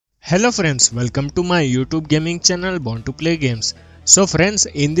Hello friends, welcome to my YouTube gaming channel Born to Play Games. So friends,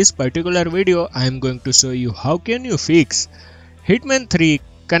 in this particular video I am going to show you how can you fix Hitman 3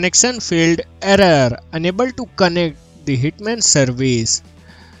 connection failed error, unable to connect the Hitman service.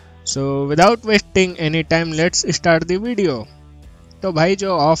 So without wasting any time, let's start the video. तो भाई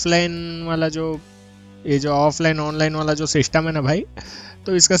जो offline वाला जो offline online वाला जो system है ना भाई,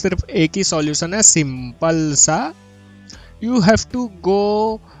 तो इसका सिर्फ एक ही सॉल्यूशन है, सिंपल सा. You have to go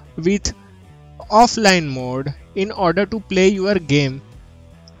with offline mode in order to play your game,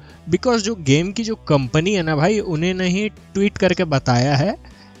 because जो गेम की जो कंपनी है ना भाई, उन्हें नहीं ट्वीट करके बताया है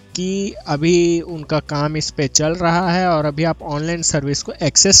कि अभी उनका काम इस पे चल रहा है और अभी आप ऑनलाइन सर्विस को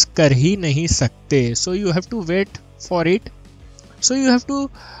एक्सेस कर ही नहीं सकते. So you have to wait for it. So you have to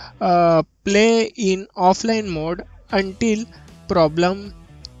play in offline mode until problem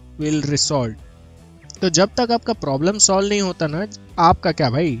will resolve. तो जब तक आपका प्रॉब्लम सॉल्व नहीं होता ना, आपका क्या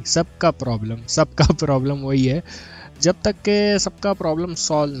भाई, सबका प्रॉब्लम वही है. जब तक के सबका प्रॉब्लम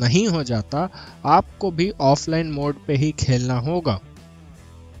सॉल्व नहीं हो जाता, आपको भी ऑफलाइन मोड पे ही खेलना होगा.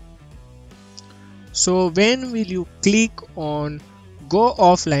 So when will you click on go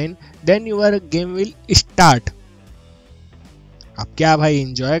offline, then your game will start. अब क्या भाई,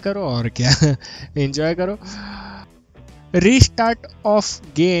 एंजॉय करो और क्या एंजॉय करो. Restart of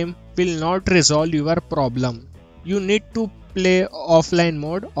game will not resolve your problem. You need to play offline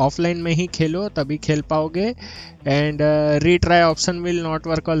mode. Offline में ही खेलो, तभी खेल पाओगे. And retry option will not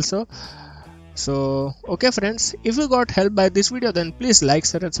work also. So okay friends, if you got help by this video, then please like,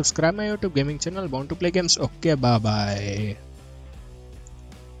 share and subscribe my YouTube gaming channel Born to Play Games. Okay, bye bye.